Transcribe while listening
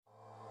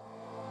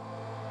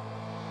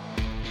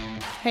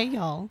Hey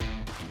y'all,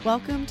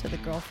 welcome to the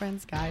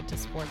Girlfriend's Guide to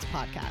Sports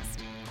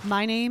podcast.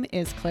 My name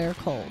is Claire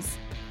Coles,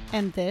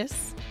 and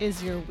this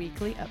is your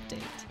weekly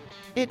update.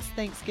 It's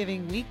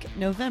Thanksgiving week,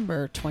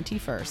 November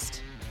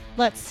 21st.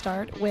 Let's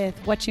start with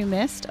what you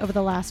missed over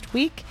the last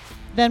week,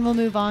 then we'll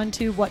move on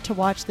to what to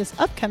watch this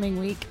upcoming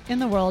week in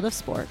the world of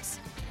sports.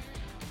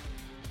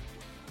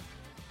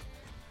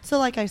 So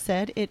like I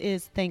said, it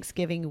is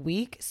Thanksgiving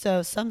week,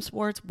 so some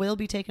sports will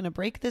be taking a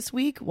break this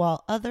week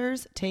while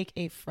others take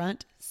a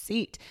front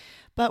seat.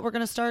 But we're going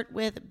to start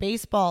with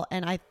baseball,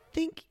 and I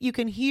think you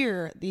can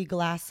hear the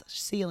glass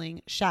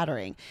ceiling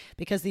shattering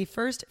because the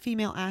first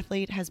female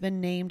athlete has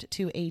been named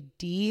to a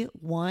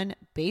D1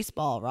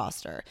 baseball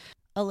roster.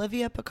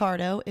 Olivia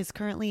Picardo is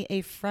currently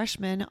a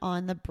freshman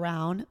on the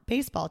Brown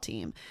baseball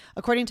team.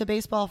 According to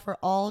Baseball for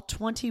All,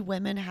 20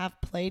 women have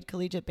played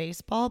collegiate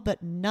baseball,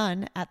 but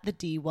none at the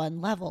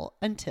D1 level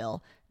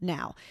until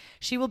now.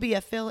 She will be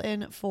a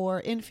fill-in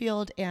for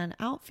infield and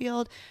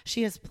outfield.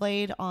 She has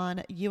played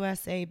on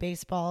USA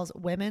Baseball's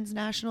women's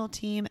national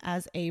team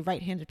as a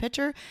right-handed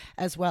pitcher,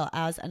 as well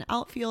as an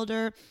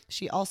outfielder.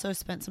 She also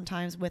spent some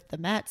time with the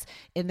Mets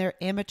in their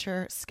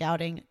amateur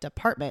scouting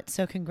department.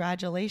 So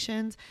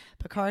congratulations,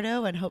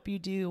 Picardo, and hope you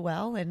do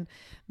well and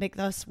make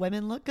those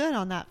women look good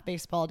on that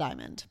baseball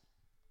diamond.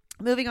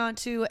 Moving on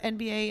to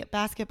NBA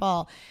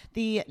basketball,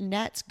 the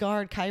Nets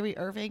guard Kyrie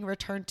Irving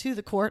returned to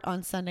the court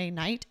on Sunday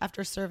night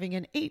after serving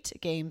an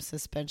 8-game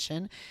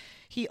suspension.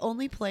 He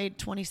only played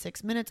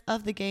 26 minutes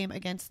of the game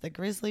against the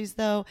Grizzlies,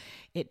 though.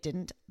 It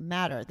didn't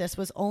matter. This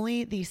was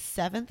only the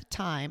 7th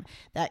time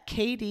that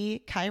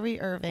KD,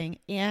 Kyrie Irving,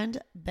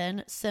 and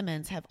Ben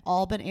Simmons have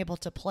all been able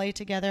to play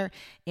together,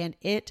 and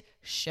it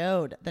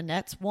showed. The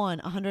Nets won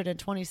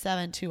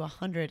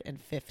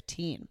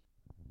 127-115.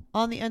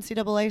 On the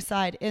NCAA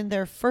side, in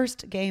their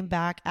first game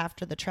back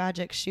after the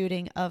tragic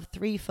shooting of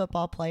 3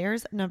 football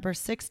players, number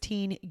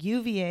 16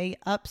 UVA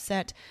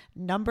upset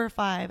number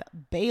 5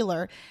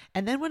 Baylor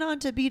and then went on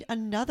to beat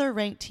another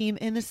ranked team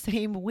in the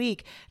same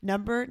week,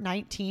 number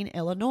 19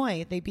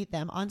 Illinois. They beat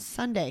them on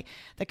Sunday.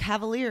 The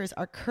Cavaliers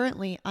are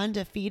currently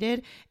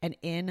undefeated and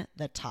in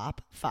the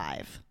top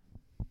 5.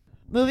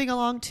 Moving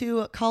along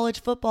to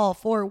college football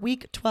for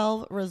Week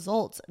 12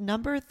 results.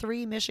 Number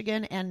 3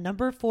 Michigan and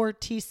number 4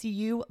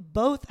 TCU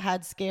both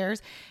had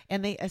scares,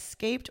 and they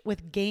escaped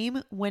with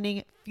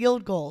game-winning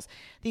field goals.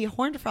 The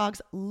Horned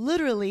Frogs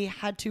literally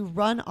had to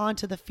run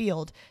onto the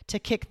field to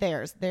kick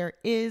theirs. There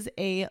is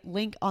a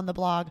link on the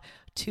blog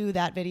to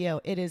that video.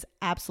 It is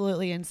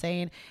absolutely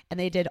insane, and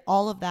they did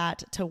all of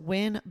that to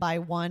win by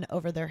 1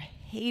 over their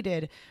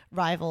hated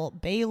rival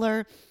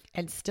Baylor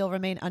and still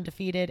remain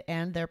undefeated,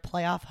 and their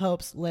playoff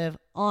hopes live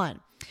on.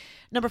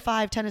 Number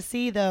 5,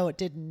 Tennessee, though,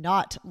 did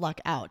not luck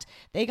out.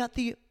 They got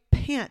the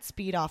pants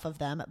beat off of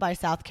them by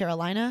South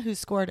Carolina, who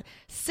scored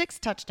 6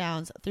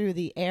 touchdowns through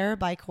the air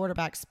by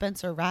quarterback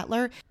Spencer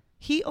Rattler.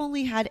 He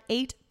only had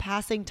 8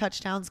 passing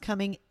touchdowns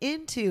coming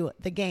into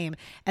the game.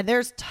 And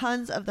there's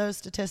tons of those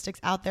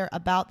statistics out there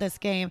about this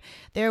game.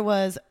 There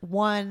was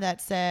one that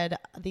said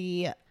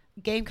the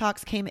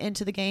Gamecocks came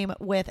into the game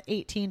with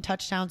 18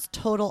 touchdowns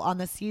total on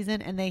the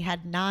season, and they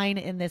had 9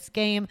 in this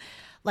game.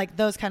 Like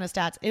those kind of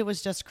stats. It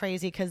was just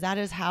crazy because that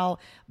is how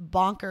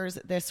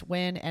bonkers this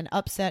win and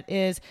upset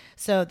is.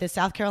 So the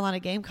South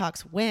Carolina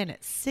Gamecocks win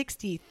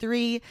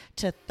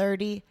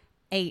 63-38.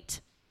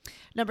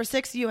 Number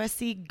 6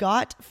 USC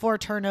got 4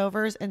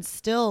 turnovers and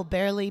still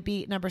barely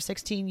beat number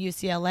 16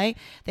 UCLA.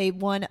 They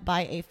won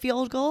by a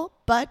field goal,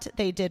 but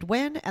they did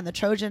win, and the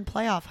Trojan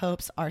playoff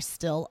hopes are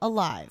still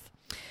alive.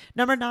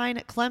 Number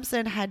 9,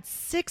 Clemson had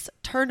 6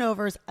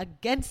 turnovers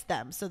against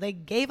them, so they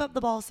gave up the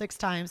ball 6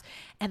 times,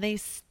 and they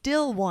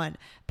still won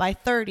by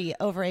 30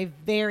 over a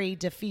very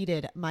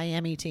defeated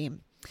Miami team.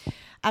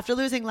 After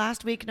losing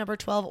last week, number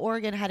 12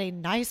 Oregon had a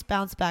nice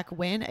bounce-back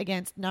win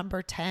against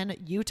number 10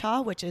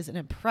 Utah, which is an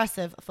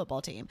impressive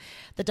football team.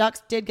 The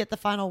Ducks did get the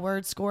final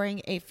word,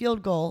 scoring a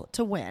field goal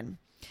to win.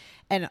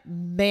 And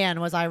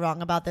man, was I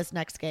wrong about this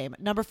next game.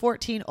 Number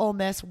 14 Ole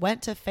Miss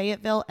went to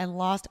Fayetteville and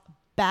lost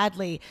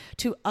badly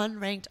to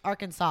unranked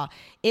Arkansas.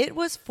 It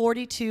was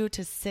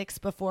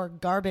 42-6 before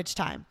garbage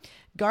time.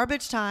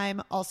 Garbage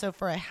time, also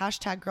for a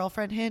hashtag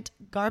girlfriend hint,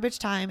 garbage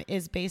time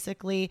is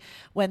basically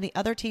when the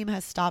other team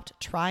has stopped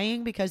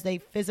trying because they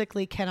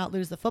physically cannot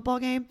lose the football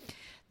game.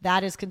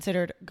 That is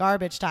considered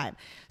garbage time.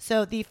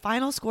 So the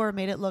final score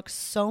made it look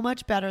so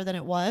much better than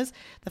it was.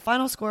 The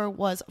final score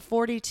was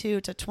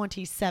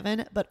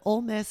 42-27, but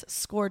Ole Miss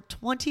scored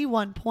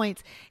 21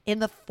 points in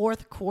the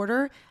 4th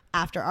quarter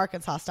after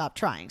Arkansas stopped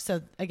trying.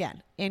 So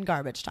again, in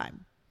garbage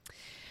time.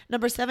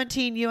 Number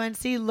 17,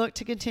 UNC looked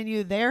to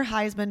continue their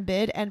Heisman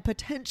bid and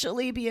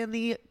potentially be in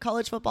the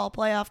college football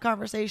playoff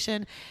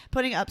conversation,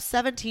 putting up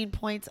 17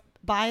 points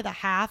by the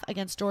half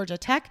against Georgia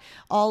Tech.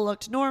 All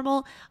looked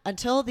normal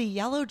until the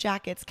Yellow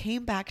Jackets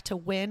came back to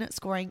win,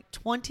 scoring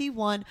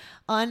 21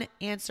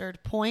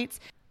 unanswered points.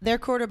 Their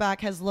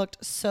quarterback has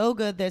looked so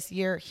good this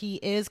year. He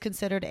is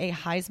considered a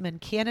Heisman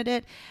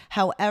candidate.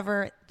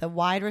 However, the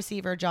wide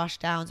receiver Josh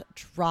Downs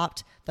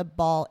dropped the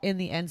ball in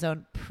the end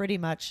zone pretty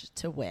much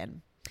to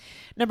win.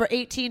 Number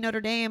 18,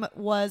 Notre Dame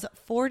was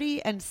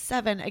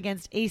 40-7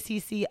 against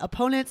ACC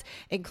opponents,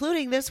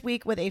 including this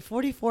week with a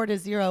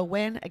 44-0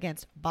 win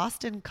against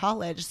Boston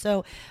College.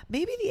 So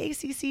maybe the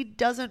ACC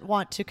doesn't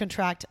want to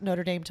contract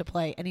Notre Dame to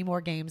play any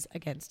more games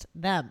against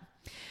them.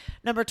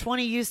 Number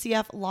 20,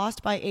 UCF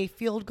lost by a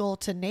field goal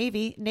to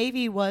Navy.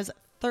 Navy was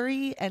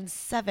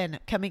 3-7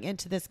 coming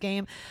into this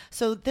game.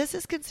 So this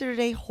is considered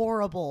a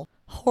horrible,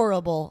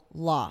 horrible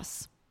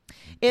loss.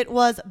 It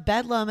was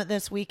Bedlam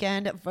this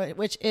weekend,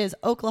 which is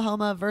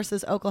Oklahoma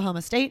versus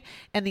Oklahoma State,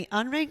 and the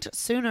unranked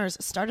Sooners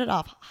started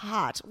off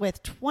hot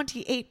with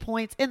 28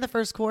 points in the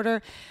first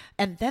quarter,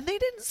 and then they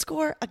didn't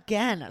score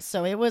again,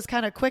 so it was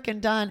kind of quick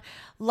and done.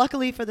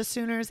 Luckily for the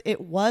Sooners,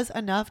 it was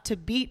enough to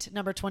beat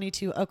number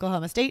 22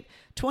 Oklahoma State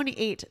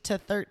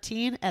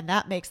 28-13, and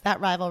that makes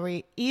that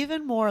rivalry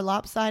even more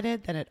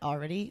lopsided than it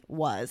already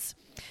was.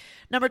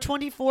 Number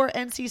 24,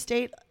 NC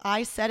State,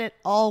 I said it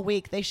all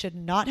week. They should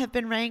not have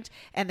been ranked,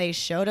 and they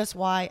showed us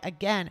why.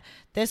 Again,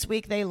 this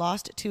week they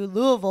lost to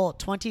Louisville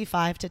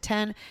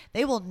 25-10.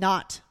 They will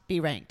not be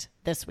ranked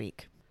this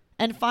week.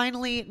 And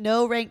finally,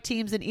 no ranked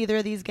teams in either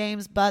of these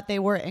games, but they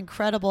were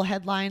incredible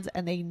headlines,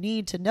 and they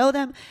need to know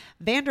them.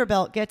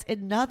 Vanderbilt gets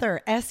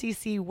another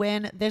SEC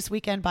win this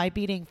weekend by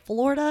beating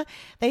Florida.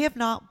 They have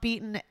not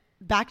beaten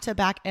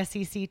back-to-back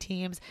SEC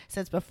teams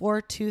since before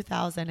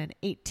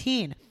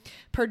 2018.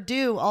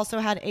 Purdue also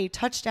had a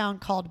touchdown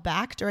called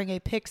back during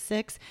a pick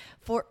six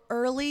for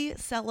early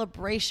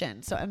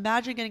celebration. So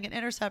imagine getting an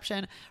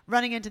interception,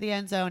 running into the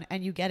end zone,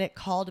 and you get it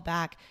called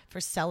back for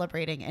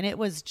celebrating. And it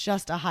was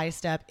just a high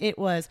step. It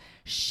was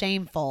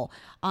shameful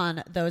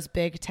on those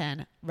Big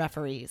Ten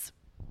referees.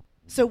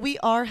 So we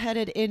are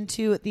headed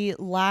into the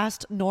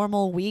last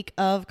normal week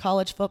of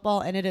college football,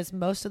 and it is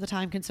most of the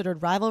time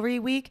considered rivalry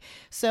week.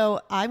 So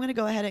I'm going to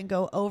go ahead and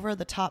go over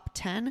the top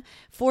 10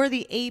 for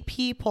the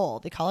AP poll.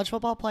 The college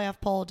football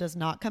playoff poll does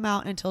not come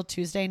out until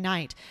Tuesday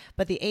night,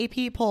 but the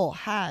AP poll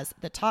has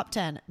the top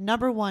 10.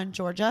 Number 1,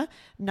 Georgia.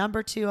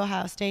 Number 2,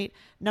 Ohio State.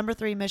 Number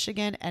 3,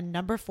 Michigan. And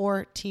number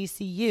 4,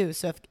 TCU.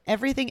 So if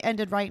everything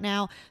ended right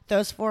now,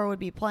 those 4 would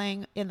be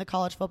playing in the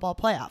college football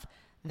playoff.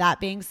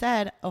 That being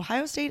said,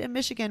 Ohio State and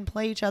Michigan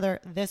play each other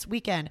this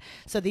weekend.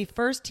 So the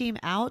first team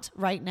out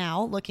right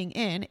now looking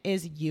in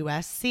is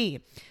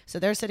USC. So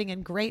they're sitting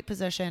in great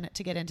position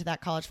to get into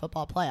that college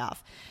football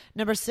playoff.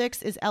 Number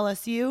 6 is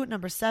LSU.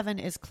 Number 7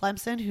 is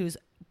Clemson, who's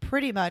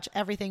pretty much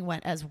everything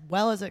went as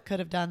well as it could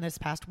have done this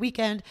past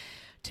weekend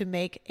to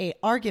make an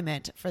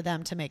argument for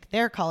them to make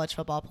their college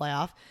football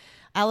playoff.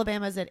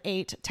 Alabama's at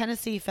 8.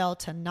 Tennessee fell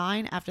to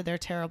 9 after their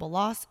terrible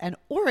loss. And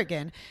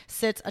Oregon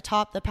sits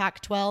atop the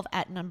Pac-12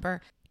 at number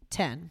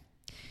 10.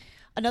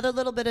 Another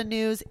little bit of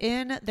news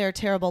in their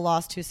terrible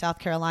loss to South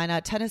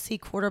Carolina. Tennessee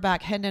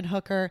quarterback Hendon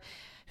Hooker,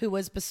 who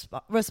was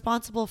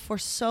responsible for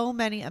so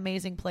many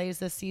amazing plays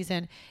this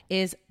season,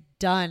 is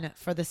done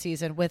for the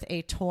season with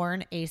a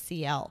torn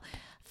ACL.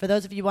 For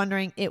those of you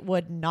wondering, it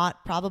would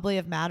not probably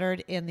have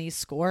mattered in the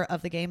score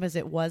of the game as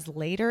it was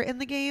later in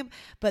the game,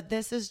 but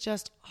this is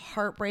just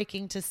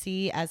heartbreaking to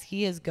see as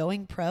he is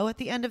going pro at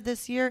the end of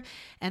this year,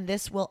 and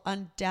this will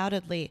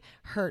undoubtedly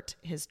hurt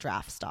his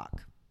draft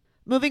stock.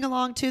 Moving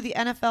along to the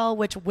NFL,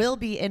 which will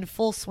be in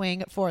full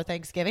swing for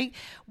Thanksgiving.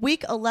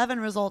 Week 11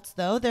 results,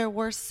 though, there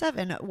were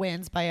 7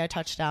 wins by a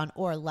touchdown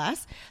or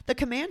less. The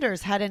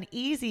Commanders had an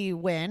easy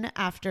win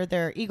after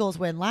their Eagles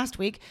win last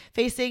week,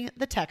 facing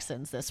the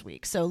Texans this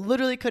week. So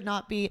literally could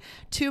not be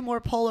 2 more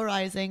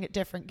polarizing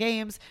different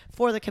games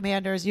for the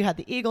Commanders. You had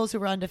the Eagles, who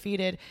were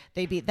undefeated.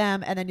 They beat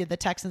them. And then you had the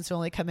Texans, who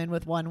only come in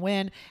with 1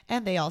 win,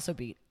 and they also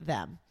beat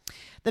them.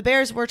 The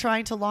Bears were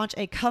trying to launch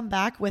a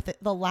comeback with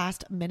the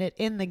last minute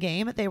in the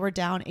game. They were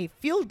down a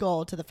field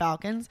goal to the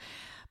Falcons,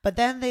 but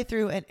then they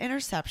threw an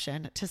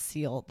interception to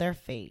seal their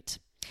fate.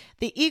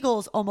 The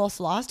Eagles almost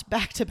lost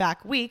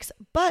back-to-back weeks,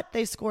 but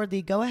they scored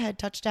the go-ahead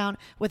touchdown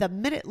with a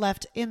minute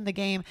left in the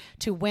game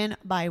to win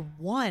by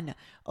 1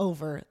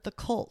 over the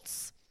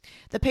Colts.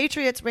 The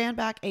Patriots ran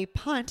back a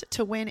punt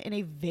to win in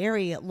a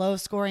very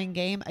low-scoring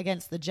game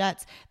against the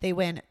Jets. They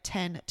win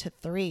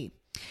 10-3.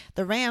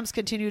 The Rams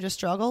continue to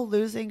struggle,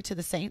 losing to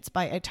the Saints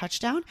by a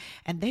touchdown,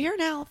 and they are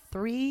now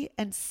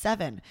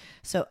 3-7.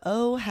 So,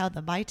 oh, how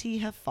the mighty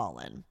have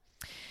fallen.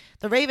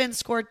 The Ravens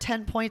scored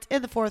 10 points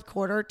in the fourth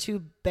quarter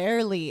to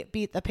barely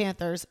beat the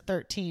Panthers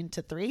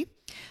 13-3.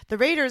 The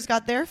Raiders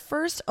got their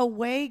first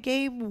away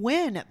game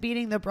win,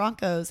 beating the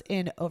Broncos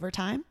in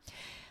overtime.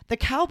 The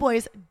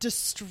Cowboys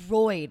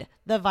destroyed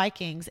the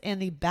Vikings in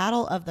the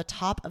battle of the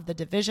top of the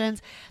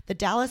divisions. The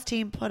Dallas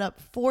team put up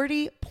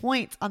 40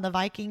 points on the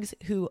Vikings,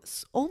 who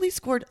only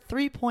scored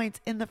 3 points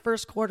in the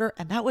first quarter,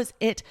 and that was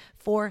it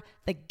for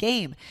the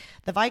game.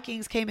 The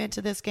Vikings came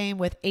into this game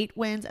with 8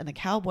 wins, and the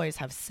Cowboys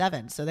have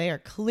 7, so they are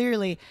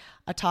clearly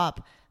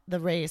atop the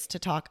race to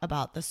talk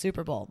about the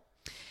Super Bowl.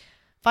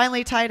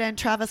 Finally, tight end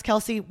Travis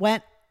Kelce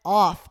went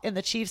off in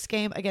the Chiefs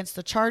game against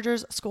the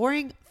Chargers,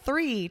 scoring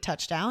 3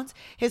 touchdowns.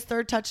 His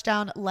third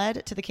touchdown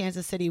led to the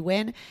Kansas City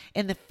win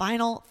in the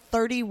final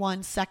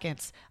 31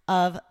 seconds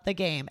of the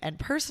game. And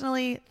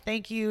personally,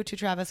 thank you to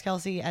Travis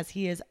Kelce, as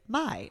he is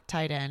my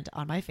tight end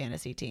on my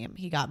fantasy team.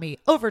 He got me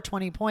over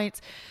 20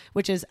 points,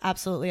 which is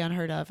absolutely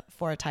unheard of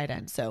for a tight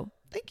end. So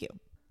thank you.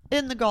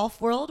 In the golf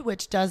world,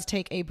 which does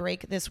take a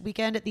break this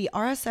weekend, the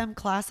RSM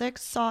Classic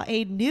saw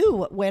a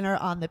new winner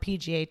on the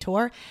PGA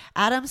Tour,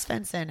 Adam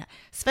Svensson.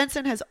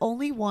 Svensson has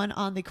only won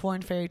on the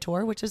Korn Ferry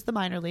Tour, which is the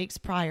minor leagues,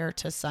 prior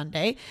to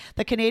Sunday.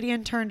 The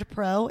Canadian turned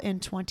pro in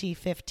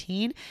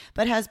 2015,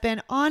 but has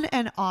been on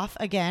and off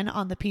again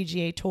on the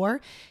PGA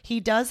Tour. He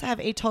does have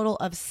a total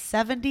of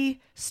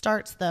 70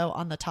 starts, though,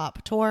 on the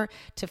top tour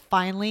to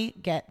finally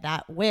get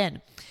that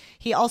win.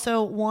 He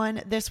also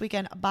won this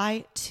weekend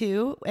by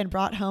 2 and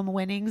brought home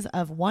winnings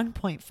of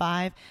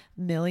 $1.5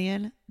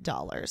 million.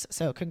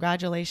 So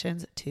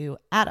congratulations to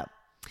Adam.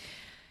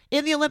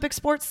 In the Olympic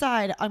sports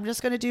side, I'm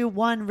just going to do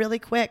one really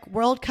quick.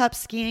 World Cup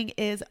skiing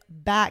is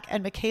back,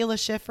 and Mikaela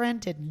Shiffrin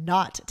did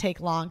not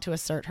take long to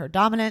assert her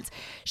dominance.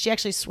 She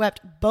actually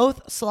swept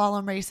both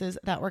slalom races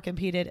that were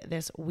competed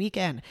this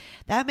weekend.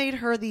 That made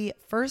her the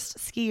first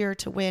skier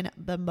to win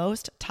the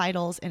most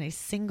titles in a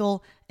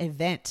single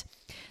event.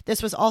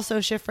 This was also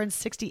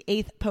Shiffrin's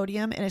 68th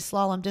podium in a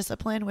slalom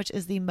discipline, which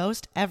is the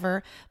most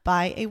ever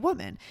by a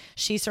woman.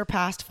 She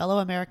surpassed fellow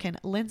American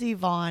Lindsey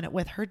Vonn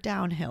with her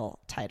downhill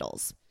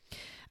titles.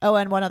 Oh,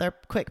 and one other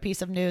quick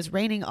piece of news.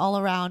 Reigning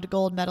all-around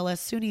gold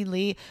medalist Suni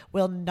Lee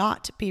will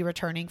not be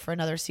returning for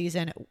another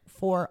season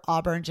for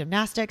Auburn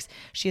Gymnastics.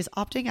 She is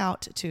opting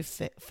out to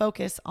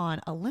focus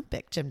on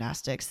Olympic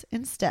gymnastics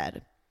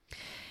instead.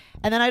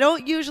 And then I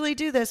don't usually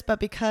do this, but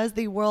because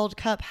the World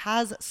Cup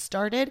has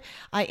started,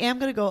 I am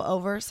going to go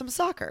over some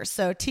soccer.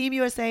 So Team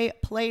USA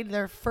played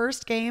their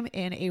first game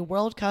in a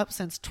World Cup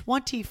since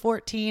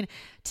 2014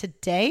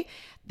 today.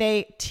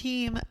 They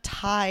team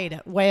tied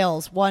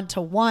Wales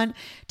 1-1.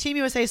 Team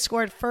USA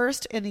scored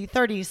first in the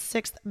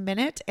 36th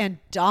minute and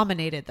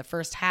dominated the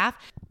first half.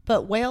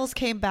 But Wales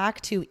came back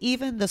to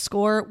even the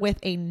score with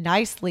a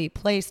nicely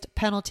placed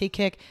penalty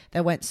kick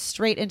that went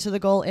straight into the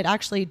goal. It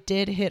actually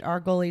did hit our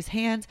goalie's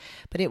hands,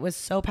 but it was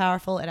so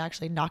powerful it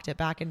actually knocked it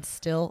back and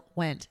still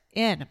went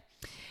in.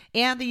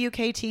 And the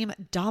UK team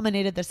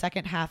dominated the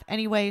second half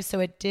anyway,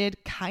 so it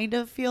did kind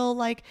of feel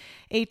like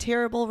a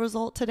terrible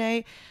result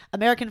today.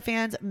 American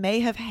fans may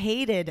have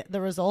hated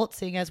the result,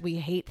 seeing as we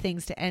hate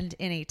things to end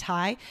in a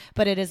tie,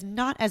 but it is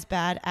not as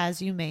bad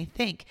as you may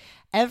think.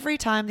 Every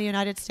time the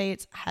United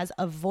States has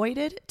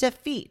avoided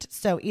defeat,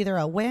 so either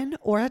a win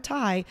or a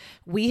tie,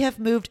 we have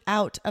moved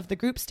out of the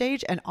group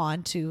stage and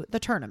on to the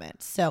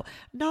tournament. So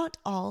not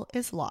all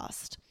is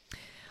lost.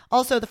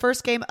 Also, the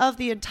first game of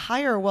the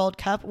entire World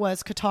Cup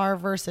was Qatar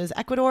versus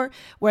Ecuador,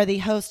 where the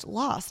host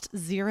lost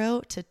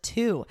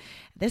 0-2.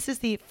 This is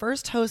the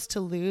first host to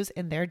lose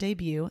in their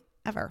debut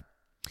ever.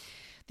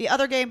 The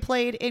other game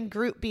played in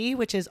Group B,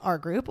 which is our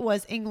group,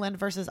 was England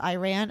versus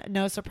Iran.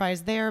 No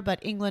surprise there, but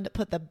England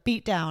put the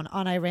beat down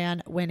on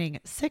Iran,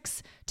 winning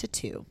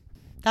 6-2.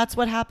 That's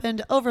what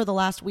happened over the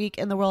last week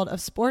in the world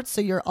of sports,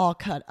 so you're all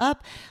caught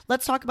up.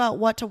 Let's talk about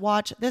what to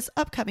watch this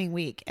upcoming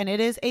week, and it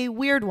is a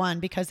weird one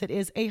because it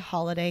is a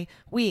holiday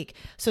week.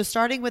 So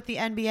starting with the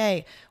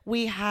NBA,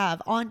 we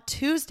have on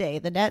Tuesday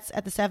the Nets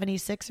at the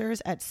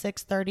 76ers at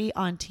 6:30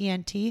 on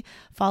TNT,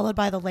 followed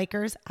by the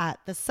Lakers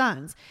at the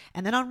Suns.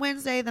 And then on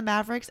Wednesday, the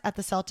Mavericks at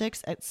the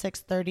Celtics at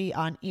 6:30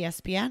 on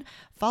ESPN,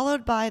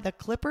 followed by the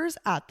Clippers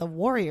at the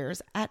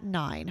Warriors at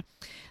 9.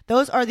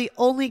 Those are the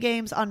only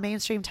games on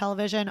mainstream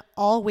television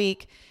all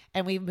week,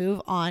 and we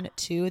move on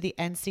to the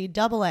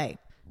NCAA.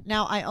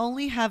 Now, I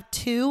only have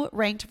 2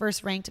 ranked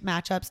versus ranked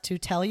matchups to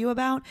tell you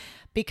about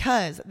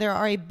because there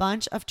are a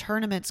bunch of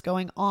tournaments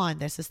going on.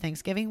 This is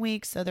Thanksgiving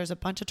week, so there's a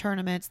bunch of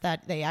tournaments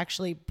that they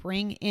actually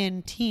bring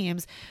in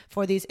teams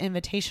for these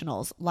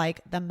invitationals, like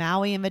the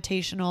Maui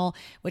Invitational,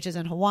 which is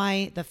in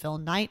Hawaii, the Phil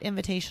Knight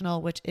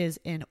Invitational, which is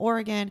in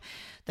Oregon,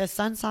 the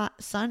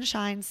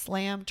Sunshine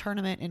Slam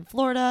Tournament in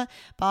Florida,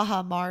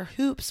 Baha Mar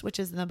Hoops, which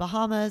is in the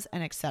Bahamas,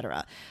 and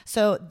etc.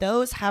 So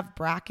those have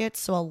brackets,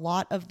 so a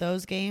lot of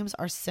those games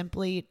are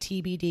simply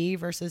TBD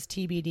versus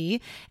TBD,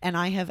 and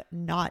I have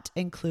not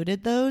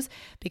included those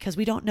because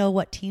we don't know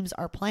what teams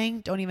are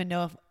playing, don't even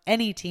know if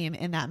any team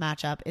in that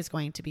matchup is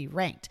going to be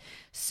ranked.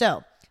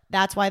 So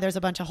that's why there's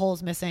a bunch of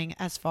holes missing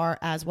as far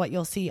as what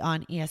you'll see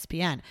on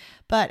ESPN.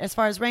 But as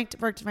far as ranked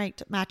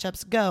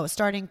matchups go,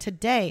 starting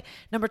today,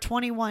 number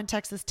 21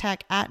 Texas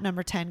Tech at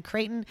number 10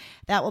 Creighton.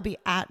 That will be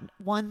at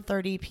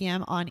 1:30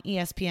 p.m. on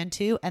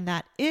ESPN2, and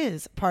that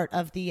is part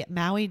of the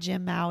Maui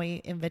Jim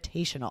Maui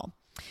Invitational.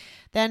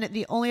 Then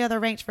the only other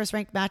ranked versus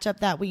ranked matchup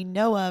that we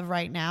know of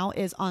right now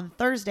is on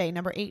Thursday,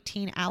 number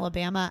 18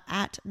 Alabama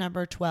at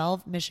number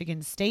 12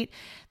 Michigan State.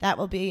 That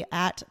will be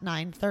at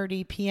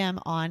 9:30 p.m.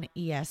 on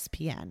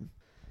ESPN.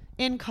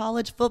 In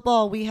college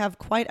football, we have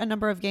quite a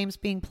number of games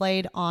being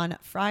played on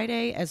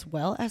Friday as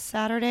well as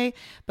Saturday,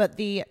 but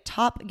the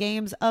top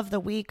games of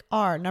the week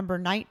are number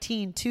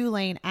 19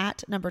 Tulane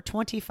at number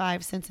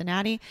 25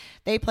 Cincinnati.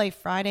 They play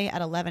Friday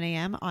at 11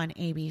 a.m. on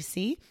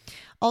ABC.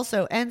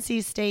 Also,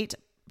 NC State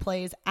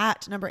plays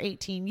at number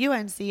 18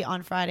 UNC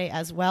on Friday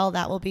as well.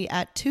 That will be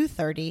at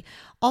 2:30,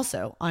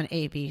 also on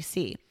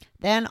ABC.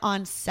 Then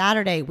on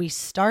Saturday, we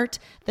start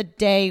the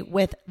day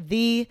with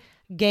the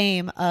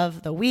game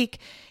of the week.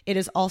 It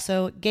is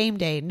also game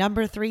day.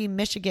 Number 3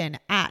 Michigan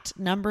at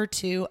number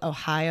 2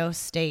 Ohio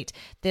State.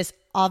 This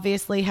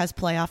obviously has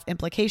playoff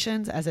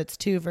implications as it's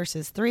 2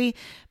 versus 3.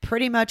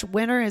 Pretty much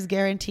winner is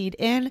guaranteed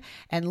in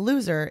and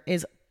loser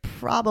is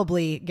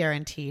probably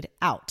guaranteed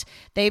out.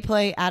 They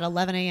play at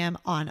 11 a.m.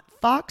 on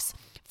Fox,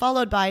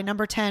 followed by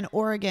number 10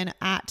 Oregon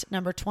at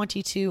number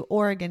 22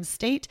 Oregon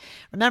State.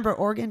 Remember,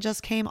 Oregon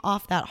just came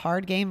off that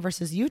hard game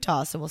versus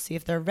Utah, so we'll see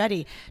if they're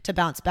ready to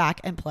bounce back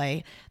and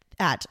play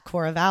at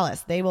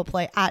Corvallis. They will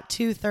play at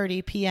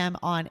 2:30 p.m.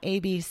 on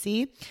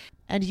ABC.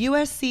 And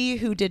USC,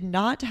 who did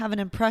not have an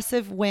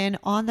impressive win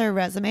on their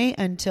resume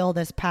until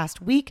this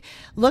past week,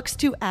 looks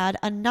to add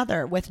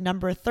another with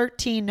number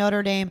 13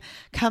 Notre Dame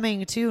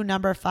coming to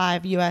number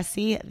 5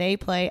 USC. They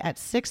play at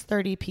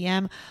 6:30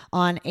 p.m.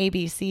 on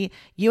ABC.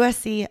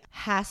 USC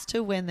has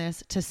to win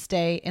this to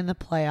stay in the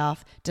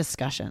playoff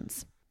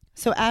discussions.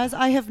 So as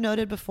I have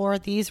noted before,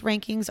 these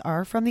rankings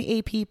are from the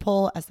AP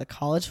poll as the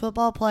college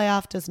football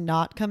playoff does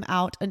not come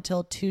out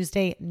until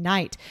Tuesday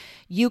night.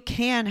 You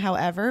can,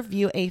 however,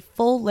 view a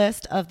full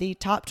list of the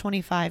top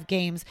 25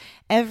 games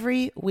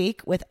every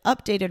week with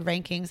updated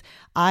rankings.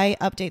 I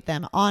update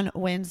them on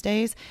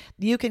Wednesdays.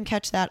 You can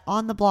catch that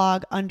on the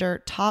blog under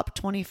top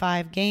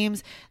 25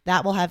 games.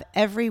 That will have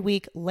every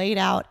week laid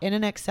out in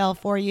an Excel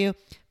for you.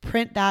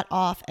 Print that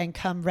off and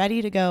come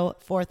ready to go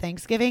for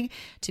Thanksgiving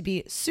to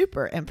be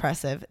super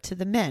impressive to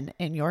the men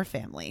in your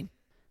family.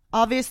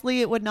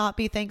 Obviously, it would not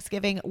be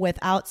Thanksgiving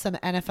without some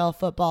NFL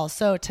football.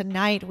 So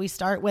tonight we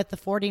start with the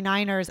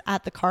 49ers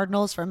at the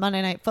Cardinals for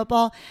Monday Night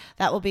Football.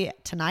 That will be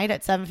tonight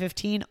at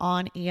 7:15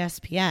 on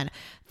ESPN.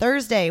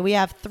 Thursday, we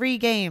have 3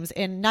 games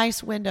in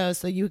nice windows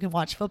so you can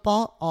watch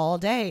football all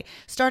day.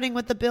 Starting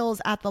with the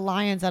Bills at the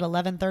Lions at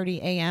 11:30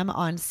 a.m.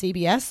 on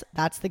CBS.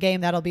 That's the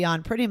game that'll be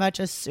on pretty much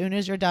as soon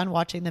as you're done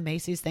watching the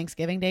Macy's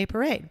Thanksgiving Day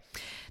Parade.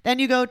 Then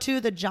you go to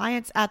the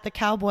Giants at the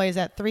Cowboys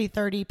at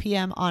 3:30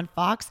 p.m. on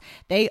Fox.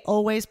 They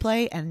always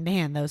play, and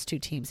man, those two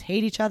teams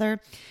hate each other.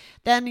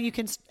 Then you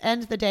can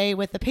end the day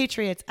with the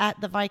Patriots at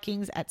the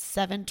Vikings at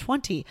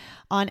 7:20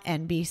 on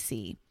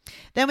NBC.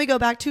 Then we go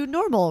back to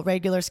normal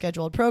regular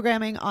scheduled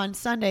programming on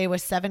Sunday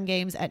with 7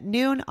 games at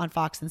noon on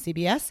Fox and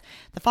CBS.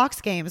 The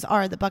Fox games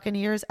are the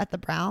Buccaneers at the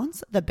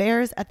Browns, the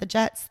Bears at the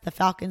Jets, the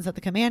Falcons at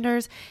the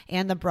Commanders,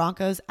 and the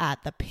Broncos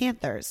at the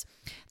Panthers.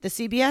 The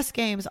CBS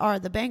games are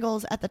the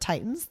Bengals at the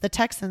Titans, the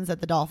Texans at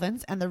the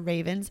Dolphins, and the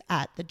Ravens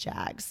at the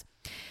Jags.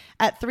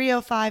 At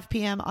 3:05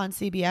 p.m. on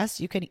CBS,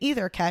 you can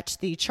either catch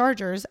the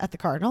Chargers at the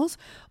Cardinals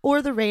or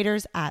the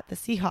Raiders at the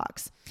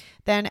Seahawks.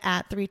 Then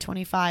at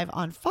 3:25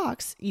 on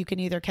Fox, you can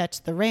either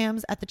catch the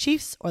Rams at the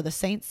Chiefs or the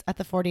Saints at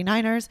the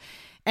 49ers.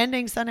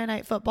 Ending Sunday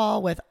Night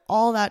Football with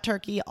all that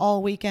turkey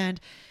all weekend,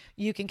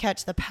 you can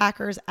catch the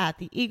Packers at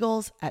the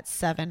Eagles at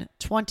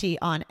 7:20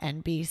 on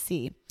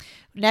NBC.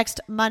 Next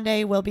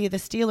Monday will be the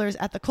Steelers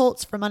at the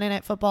Colts for Monday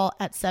Night Football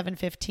at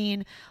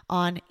 7:15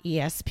 on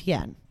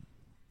ESPN.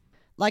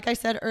 Like I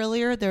said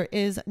earlier, there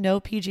is no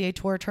PGA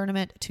Tour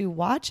tournament to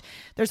watch.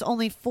 There's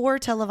only 4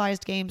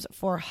 televised games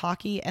for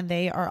hockey, and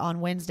they are on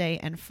Wednesday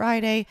and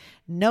Friday.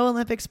 No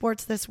Olympic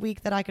sports this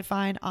week that I could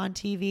find on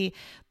TV,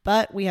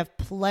 but we have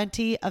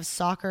plenty of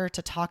soccer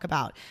to talk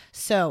about.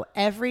 So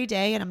every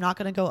day, and I'm not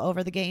going to go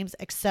over the games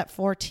except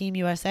for Team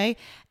USA,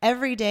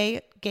 every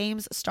day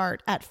games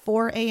start at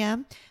 4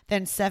 a.m.,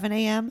 then 7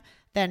 a.m.,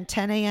 then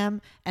 10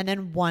 a.m., and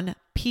then 1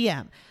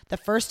 p.m. The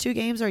first 2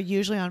 games are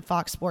usually on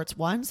Fox Sports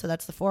 1, so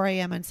that's the 4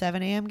 a.m. and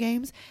 7 a.m.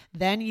 games.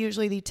 Then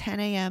usually the 10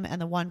 a.m.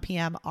 and the 1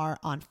 p.m. are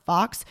on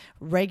Fox,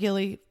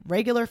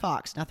 regular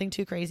Fox, nothing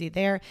too crazy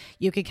there.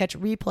 You can catch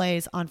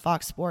replays on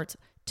Fox Sports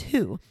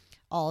 2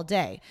 all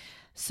day.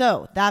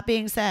 So that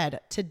being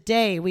said,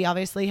 today we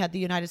obviously had the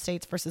United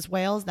States versus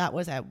Wales. That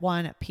was at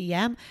 1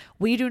 p.m.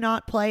 We do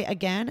not play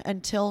again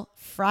until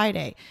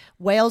Friday.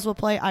 Wales will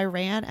play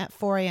Iran at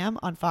 4 a.m.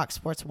 on Fox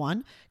Sports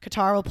 1.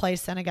 Qatar will play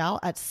Senegal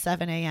at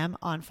 7 a.m.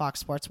 on Fox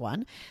Sports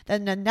 1.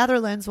 Then the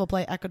Netherlands will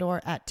play Ecuador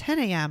at 10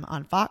 a.m.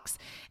 on Fox.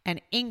 And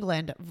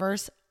England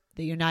versus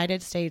the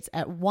United States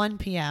at 1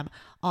 p.m.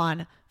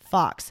 on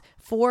Fox.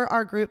 For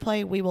our group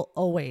play, we will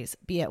always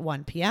be at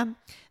 1 p.m.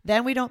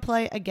 Then we don't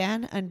play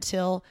again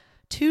until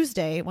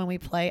Tuesday when we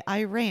play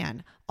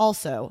Iran,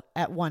 also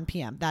at 1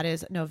 p.m. That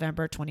is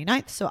November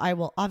 29th. So I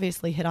will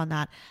obviously hit on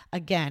that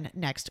again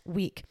next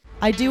week.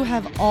 I do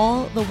have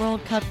all the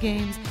World Cup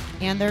games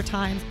and their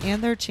times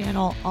and their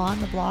channel on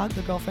the blog,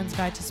 The Girlfriend's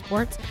Guide to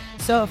Sports.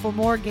 So for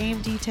more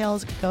game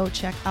details, go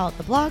check out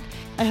the blog.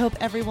 I hope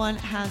everyone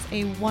has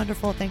a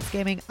wonderful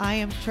Thanksgiving. I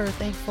am sure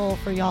thankful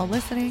for y'all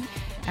listening,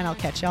 and I'll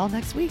catch y'all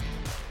next week.